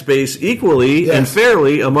tax base equally and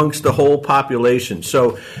fairly amongst the whole population.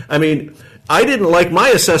 So, I mean, I didn't like my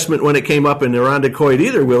assessment when it came up in Irondequoit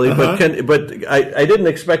either, Willie, but I didn't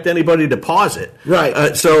expect anybody to pause it.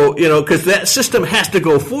 Right. So, because that system has to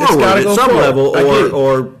go forward at some level,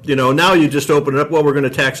 or now you just open it up, well, we're going to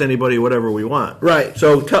tax anybody whatever we want. Right.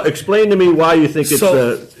 So explain to me why you think it's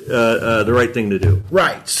the right thing to do.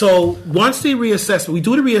 Right. So once the reassessment, we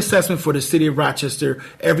do the reassessment for the city of Rochester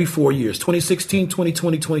every 4 years, 2016,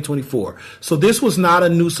 2020, 2024. So this was not a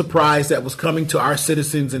new surprise that was coming to our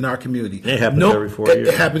citizens in our community. It happens every 4 years.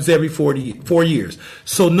 It happens every 4 years.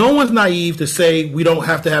 So no one's naive to say we don't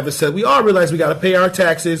have to have a set. We all realize we got to pay our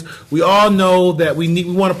taxes. We all know that we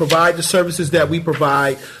want to provide the services that we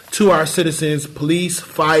provide to our citizens: police,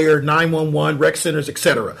 fire, 911, rec centers,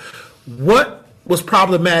 etc. What was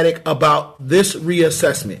problematic about this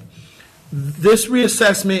reassessment? This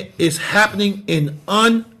reassessment is happening in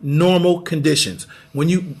unnormal conditions.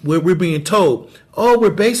 We're being told, we're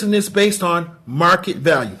basing this based on market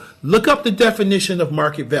value. Look up the definition of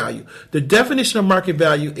market value. The definition of market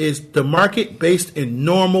value is the market based in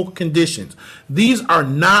normal conditions. These are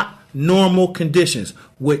not normal conditions.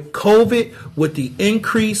 With COVID, with the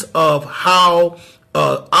increase of how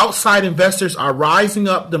outside investors are rising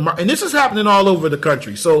up the market, and this is happening all over the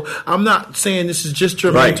country. So I'm not saying this is just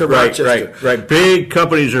germane to Rochester. Right. Big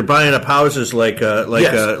companies are buying up houses like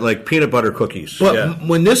peanut butter cookies. But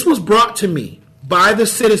when this was brought to me by the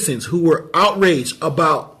citizens who were outraged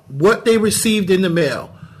about what they received in the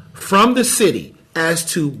mail from the city as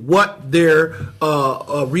to what their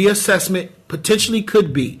reassessment potentially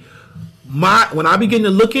could be, when I begin to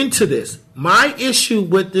look into this, my issue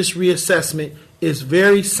with this reassessment is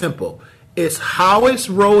very simple. It's how it's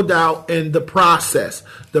rolled out in the process.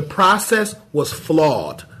 The process was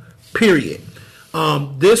flawed, period.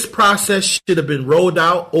 This process should have been rolled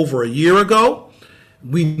out over a year ago.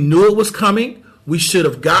 We knew it was coming. We should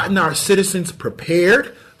have gotten our citizens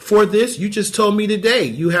prepared for this. You just told me today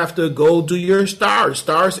you have to go do your STARS.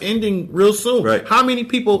 STARS ending real soon. Right. How many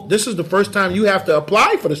people, this is the first time you have to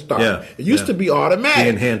apply for the STAR. Yeah. It used to be automatic. The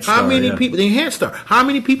enhanced How STAR, many people, the enhanced STAR, how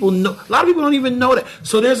many people know? A lot of people don't even know that.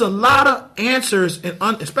 So there's a lot of answers, and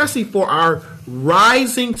especially for our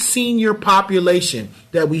rising senior population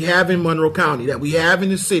that we have in Monroe County, that we have in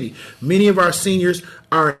the city. Many of our seniors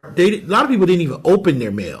a lot of people didn't even open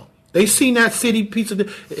their mail. They seen that city piece of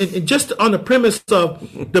and just on the premise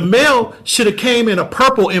of the mail should have came in a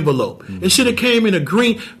purple envelope. Mm-hmm. It should have came in a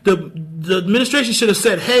green. The administration should have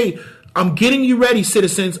said, "Hey, I'm getting you ready,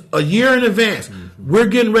 citizens, a year in advance. Mm-hmm. We're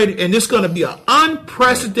getting ready, and it's going to be an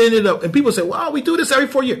unprecedented." And people say, "Well, we do this every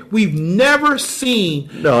 4 years." We've never seen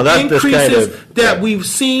increases that we've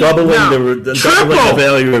seen doubling now. The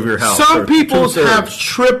value of your house. Some people have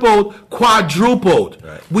tripled, quadrupled.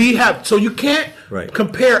 Right. We have, so you can't. Right.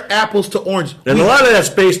 Compare apples to oranges. And a lot of that's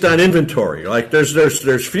based on inventory. Like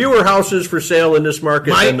there's fewer houses for sale in this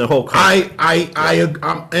market than the whole country.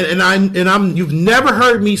 You've never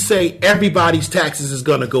heard me say everybody's taxes is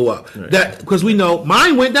going to go up. Right. That because we know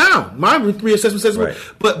mine went down. My reassessment says, right.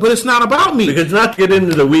 but it's not about me. Because not to get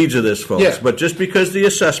into the weeds of this, folks. Yeah. But just because the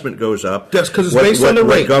assessment goes up, that's because it's based on the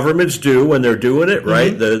rate. What governments do when they're doing it,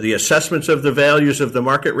 right? Mm-hmm. The assessments of the values of the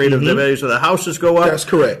market rate of the values of the houses go up. That's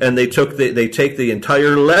correct. And they take the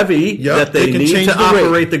entire levy that they need to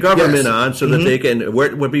operate the government on so that they can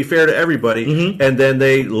would be fair to everybody, and then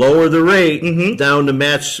they lower the rate down to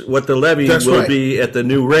match what the levy will be at the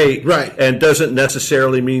new rate, and doesn't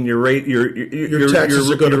necessarily mean your rate your taxes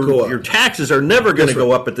are going to go up. Your taxes are never going to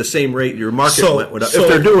go up at the same rate your market went up if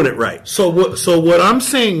they're doing it right. So what I'm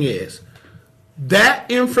saying is that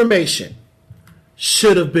information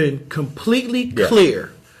should have been completely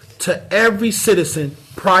clear to every citizen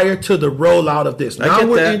prior to the rollout of this. Now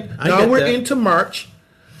we're into March.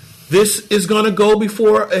 This is going to go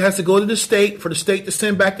before it has to go to the state for the state to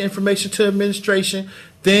send back the information to administration.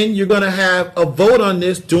 Then you're going to have a vote on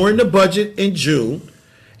this during the budget in June,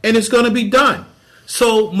 and it's going to be done.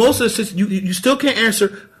 So most of this, you still can't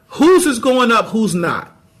answer whose is going up, who's not.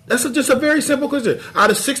 That's just a very simple question. Out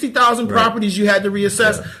of 60,000 properties you had to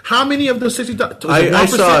reassess, how many of those 60,000? I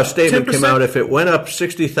saw a statement 10%? Come out. If it went up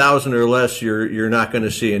 60,000 or less, you're not going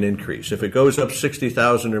to see an increase. If it goes up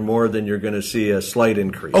 60,000 or more, then you're going to see a slight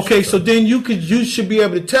increase. Okay, so then you should be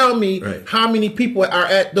able to tell me how many people are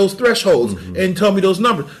at those thresholds and tell me those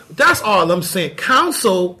numbers. That's all I'm saying.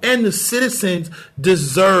 Council and the citizens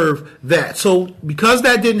deserve that. So because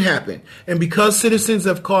that didn't happen, and because citizens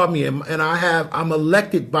have called me, and I'm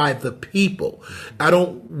elected by the people. I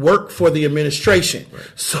don't work for the administration.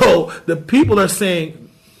 Right. So the people are saying,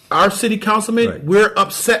 our city councilmen, right, we're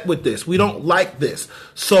upset with this. We don't like this.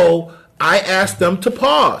 So I asked them to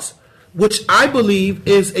pause, which I believe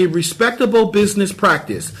is a respectable business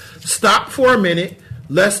practice. Stop for a minute.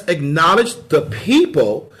 Let's acknowledge the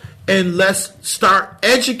people, and let's start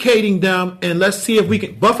educating them, and let's see if we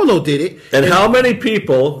can. Buffalo did it. And how many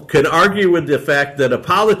people can argue with the fact that a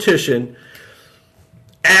politician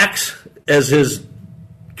acts as his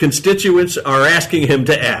constituents are asking him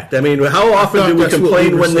to act? I mean, how often do we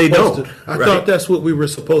complain when they don't? I thought that's what we were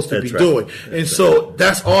supposed to be doing. And so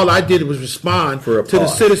that's all I did was respond to the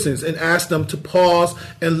citizens and ask them to pause,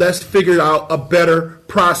 and let's figure out a better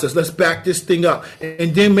process. Let's back this thing up.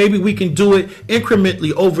 And then maybe we can do it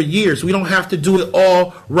incrementally over years. We don't have to do it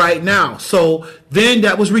all right now. So then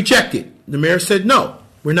that was rejected. The mayor said, no,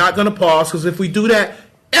 we're not going to pause, because if we do that,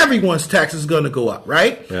 everyone's tax is going to go up,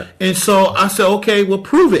 right? Yeah. And so I said, okay, we'll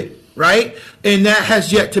prove it, right? And that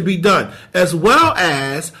has yet to be done. As well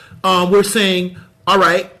as we're saying, all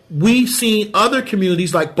right, we've seen other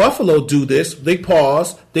communities like Buffalo do this. They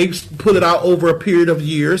pause. They put it out over a period of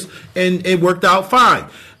years, and it worked out fine.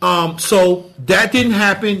 So that didn't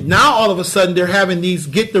happen. Now all of a sudden they're having these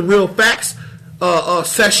get the real facts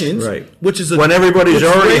sessions, right, which is when everybody's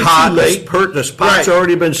already hot, the spot's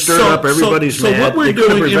already been stirred up, everybody's mad. So what we're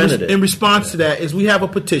doing in response to that is we have a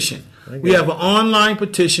petition. We have an online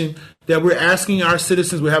petition that we're asking our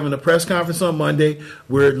citizens. We're having a press conference on Monday.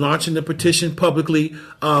 We're launching the petition publicly,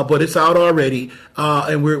 but it's out already,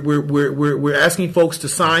 and we're asking folks to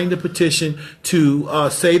sign the petition to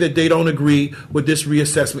say that they don't agree with this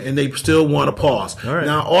reassessment and they still want to pause. All right.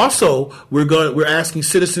 Now, also, we're asking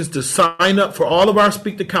citizens to sign up for all of our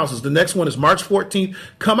Speak to Councils. The next one is March 14th.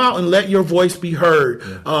 Come out and let your voice be heard.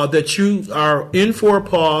 That you are in for a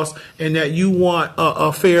pause and that you want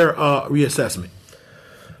a fair reassessment.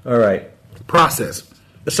 All right. Process.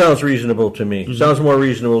 It sounds reasonable to me. Mm-hmm. Sounds more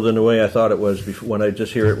reasonable than the way I thought it was before, when I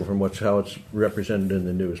just hear it from how it's represented in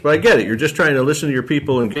the news. But I get it. You're just trying to listen to your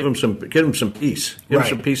people and give them some peace. Give them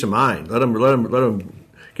some peace of mind. Let them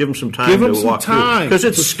give them some time to walk through. Because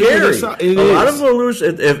it's scary. A lot of them will lose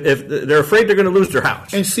if they're afraid they're going to lose their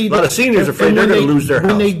house. And see, a lot of seniors are afraid they're going to lose their house.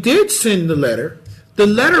 When they did send the letter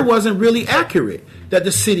wasn't really accurate that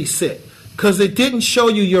the city sent, because it didn't show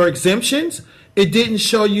you your exemptions. It didn't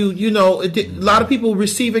show you, a lot of people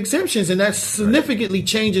receive exemptions, and that significantly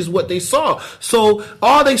changes what they saw. So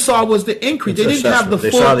all they saw was the increase. They didn't have the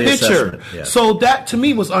full picture. Yeah. So that, to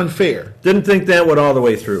me, was unfair. Didn't think that went all the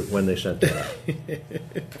way through when they sent that out.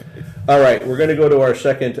 All right, we're going to go to our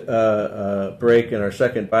second break and our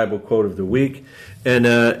second Bible quote of the week. And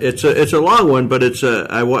it's a long one, but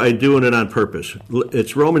I'm doing it on purpose.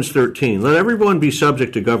 It's Romans 13. Let everyone be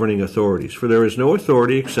subject to governing authorities, for there is no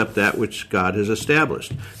authority except that which God has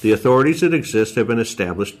established. The authorities that exist have been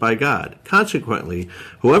established by God. Consequently,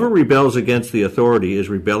 whoever rebels against the authority is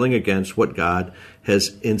rebelling against what God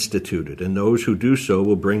has instituted, and those who do so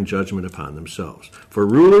will bring judgment upon themselves. For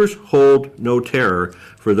rulers hold no terror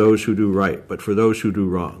for those who do right, but for those who do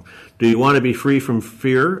wrong. Do you want to be free from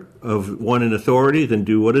fear of one in authority? Then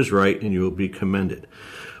do what is right, and you will be commended.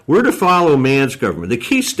 We're to follow man's government. The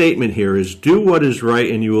key statement here is do what is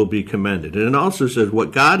right, and you will be commended. And it also says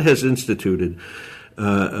what God has instituted,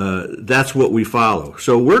 that's what we follow.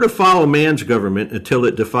 So we're to follow man's government until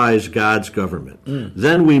it defies God's government.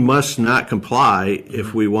 Then we must not comply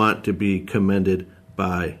if we want to be commended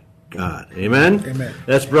by God. Amen? Amen.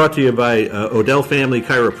 That's brought to you by Odell Family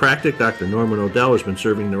Chiropractic. Dr. Norman Odell has been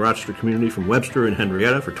serving the Rochester community from Webster and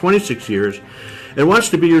Henrietta for 26 years and wants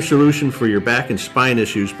to be your solution for your back and spine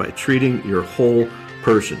issues by treating your whole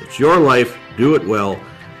person. It's your life. Do it well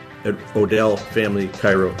at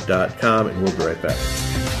OdellFamilyChiro.com, and we'll be right back.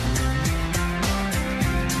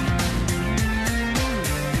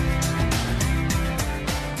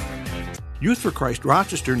 Youth for Christ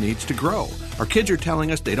Rochester needs to grow. Our kids are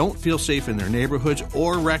telling us they don't feel safe in their neighborhoods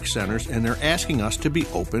or rec centers, and they're asking us to be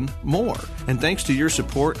open more. And thanks to your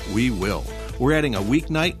support, we will. We're adding a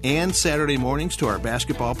weeknight and Saturday mornings to our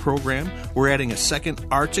basketball program. We're adding a second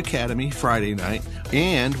Arts Academy Friday night,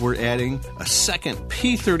 and we're adding a second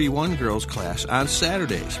P31 girls class on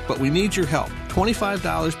Saturdays. But we need your help.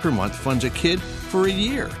 $25 per month funds a kid for a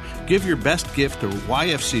year. Give your best gift to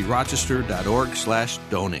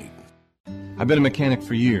yfcrochester.org/donate. I've been a mechanic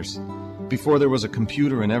for years. Before there was a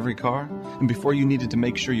computer in every car, and before you needed to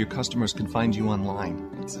make sure your customers could find you online.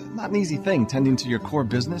 It's not an easy thing tending to your core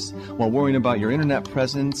business while worrying about your internet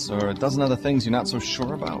presence or a dozen other things you're not so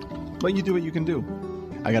sure about. But you do what you can do.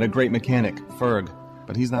 I got a great mechanic, Ferg,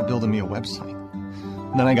 but he's not building me a website.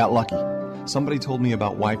 And then I got lucky. Somebody told me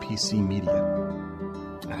about YPC Media.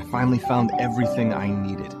 And I finally found everything I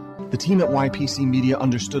needed. The team at YPC Media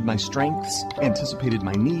understood my strengths, anticipated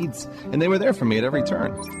my needs, and they were there for me at every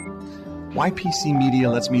turn. YPC Media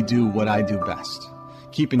lets me do what I do best,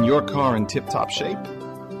 keeping your car in tip-top shape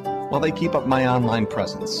while they keep up my online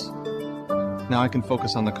presence. Now I can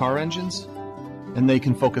focus on the car engines, and they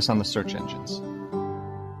can focus on the search engines.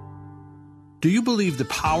 Do you believe the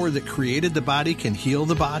power that created the body can heal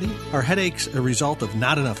the body? Are headaches a result of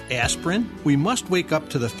not enough aspirin? We must wake up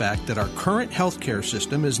to the fact that our current healthcare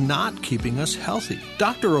system is not keeping us healthy.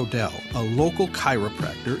 Dr. Odell, a local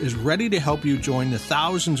chiropractor, is ready to help you join the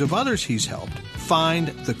thousands of others he's helped find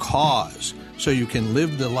the cause so you can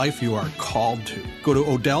live the life you are called to. Go to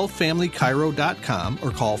OdellFamilyChiro.com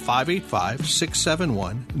or call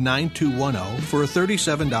 585-671-9210 for a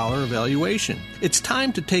 $37 evaluation. It's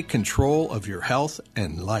time to take control of your health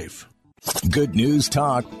and life. Good News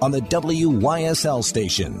Talk on the WYSL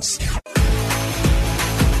stations.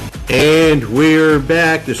 And we're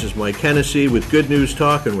back. This is Mike Hennessy with Good News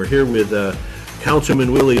Talk, and we're here with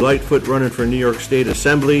Councilman Willie Lightfoot running for New York State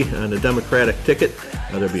Assembly on the Democratic ticket.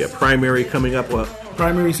 There'll be a primary coming up.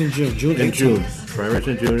 Primaries in June. Primaries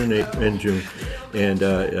in June and June. And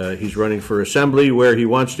he's running for Assembly, where he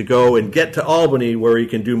wants to go and get to Albany, where he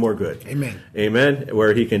can do more good. Amen.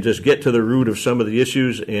 Where he can just get to the root of some of the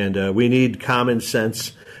issues. And we need common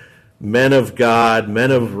sense men of God, men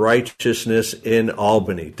of righteousness in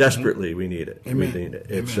Albany. Desperately, we need it. Amen. We need it.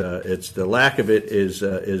 It's the lack of it is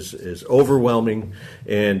overwhelming,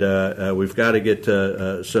 and we've got to get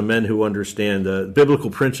some men who understand biblical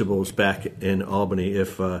principles back in Albany.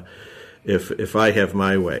 If I have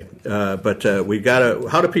my way, but we got to.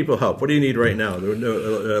 How do people help? What do you need right now?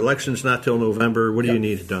 The election's not till November. What do you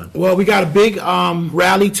need done? Well, we got a big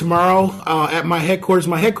rally tomorrow at my headquarters.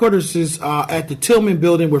 My headquarters is at the Tillman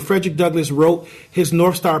Building, where Frederick Douglass wrote his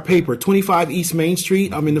North Star paper, 25 East Main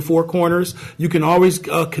Street. I'm in the Four Corners. You can always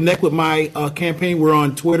connect with my campaign. We're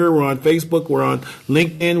on Twitter, we're on Facebook, we're on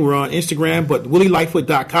LinkedIn, we're on Instagram. But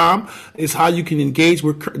WillieLightfoot.com is how you can engage.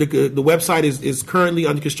 The website is currently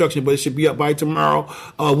under construction, but it should be up by tomorrow.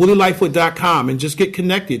 WillieLightfoot.com, and just get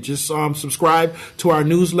connected. Just subscribe to our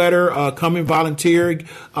newsletter. Come and volunteer.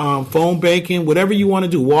 Phone banking, whatever you want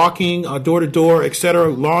to do. Walking, door to door, etc.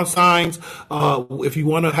 Lawn signs. If you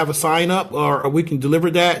want to have a sign up, or we can deliver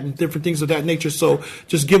that and different things of that nature. So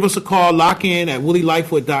just give us a call. Lock in at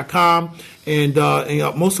WillieLightfoot.com, and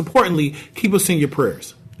most importantly, keep us in your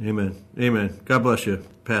prayers. Amen. God bless you,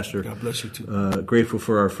 Pastor. God bless you too. Grateful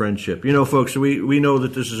for our friendship. You know, folks, we know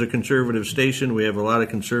that this is a conservative station. We have a lot of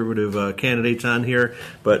conservative candidates on here.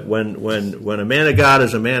 But when a man of God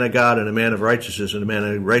is a man of God and a man of righteousness and a man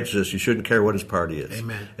of righteousness, you shouldn't care what his party is.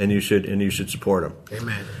 Amen. And you should support him.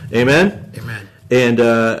 Amen. Amen. Amen. And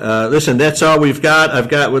listen, that's all we've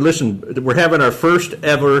got. We're having our first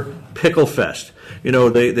ever Pickle Fest. You know,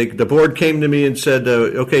 the board came to me and said,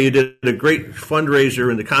 okay, you did a great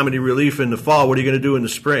fundraiser in the Comedy Relief in the fall. What are you going to do in the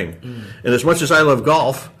spring? And as much as I love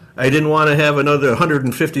golf, I didn't want to have another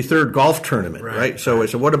 153rd golf tournament, right? So I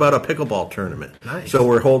said, what about a pickleball tournament? Nice. So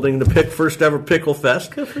we're holding the first ever Pickle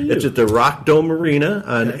Fest. Good for you. It's at the Rock Dome Arena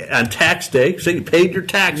on tax day. So you paid your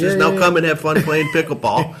taxes. Now come and have fun playing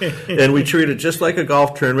pickleball. And we treat it just like a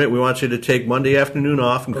golf tournament. We want you to take Monday afternoon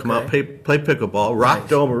off and come out and play pickleball. Rock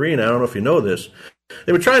Dome Arena, I don't know if you know this.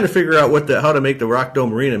 They were trying to figure out how to make the Rock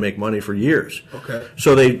Dome Arena make money for years. Okay.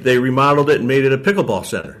 So they remodeled it and made it a pickleball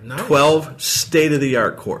center. Nice. 12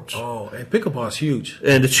 state-of-the-art courts. Oh, and pickleball is huge.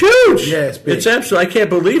 And it's huge. Yeah, it's big. It's absolutely. I can't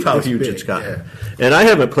believe how huge big, it's gotten. yeah. And I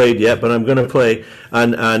haven't played yet, but I'm going to play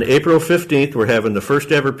on April 15th. We're having the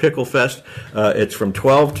first ever Pickle Fest. It's from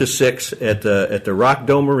 12 to 6 at the Rock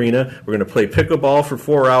Dome Arena. We're going to play pickleball for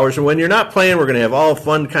 4 hours. And when you're not playing, we're going to have all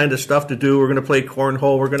fun kind of stuff to do. We're going to play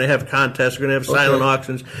cornhole. We're going to have contests. We're going to have silent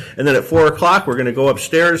auctions. And then at 4 o'clock, we're going to go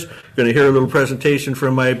upstairs. We're going to hear a little presentation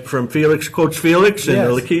from Felix, Coach Felix, and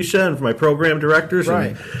Lakeisha, and from my program directors,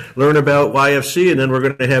 and learn about YFC. And then we're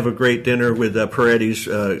going to have a great dinner with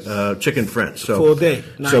Paretti's Chicken Friends. So full day.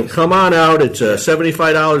 Nice. So come on out. It's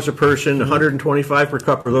 $75 a person, $125 per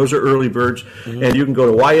cup. Those are early birds. And you can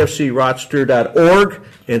go to yfcrochester.org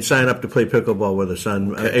and sign up to play pickleball with us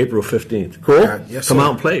on April 15th. Cool? Yes, come sir.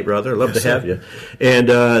 out and play, brother. Love to have you. And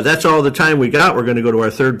that's all the time we got. We're going to go to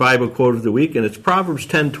our third Bible quote of the week, and it's Proverbs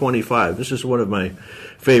 10:25. This is one of my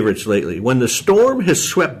favorites lately. When the storm has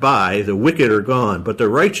swept by, the wicked are gone, but the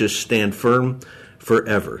righteous stand firm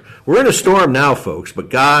forever. We're in a storm now, folks, but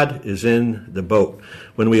God is in the boat.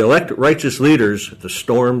 When we elect righteous leaders, the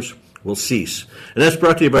storms will cease. And that's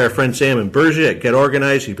brought to you by our friend Sam and Bergia at Get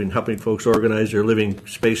Organized. He's been helping folks organize their living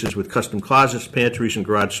spaces with custom closets, pantries, and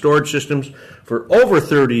garage storage systems for over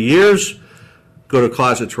 30 years. Go to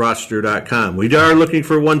closetsroster.com. We are looking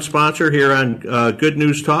for one sponsor here on Good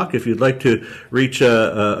News Talk. If you'd like to reach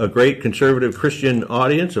a great conservative Christian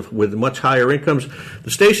audience with much higher incomes,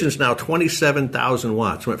 the station is now 27,000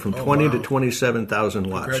 watts. Went from 20 to 27,000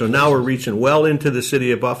 watts. So now we're reaching well into the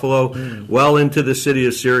city of Buffalo, well into the city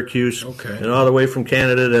of Syracuse, and all the way from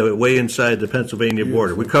Canada to way inside the Pennsylvania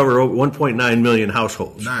border. We cover over 1.9 million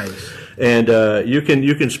households. Nice. And you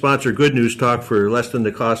can sponsor Good News Talk for less than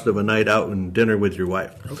the cost of a night out and dinner with your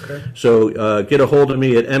wife. Okay. So get a hold of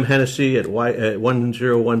me at mhennessy at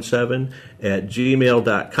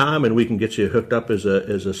 1017@gmail.com, and we can get you hooked up as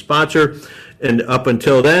a sponsor. And up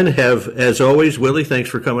until then, as always, Willie,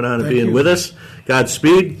 thanks for coming on and being with us.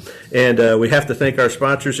 Godspeed. And we have to thank our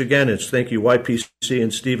sponsors again. It's thank you, YPC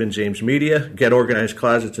and Stephen James Media, Get Organized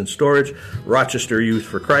Closets and Storage, Rochester Youth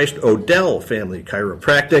for Christ, Odell Family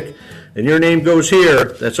Chiropractic. And your name goes here.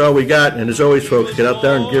 That's all we got. And as always, folks, get out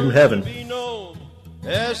there and give them heaven.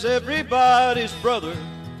 As everybody's brother,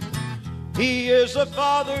 he is a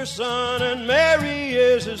father, son, and Mary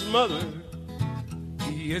is his mother.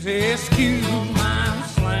 He is a excuse my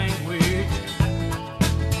language.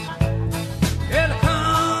 Yeah, a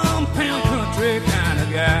compound country kind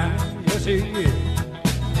of guy. Yes, he is.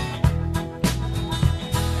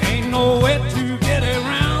 Ain't no way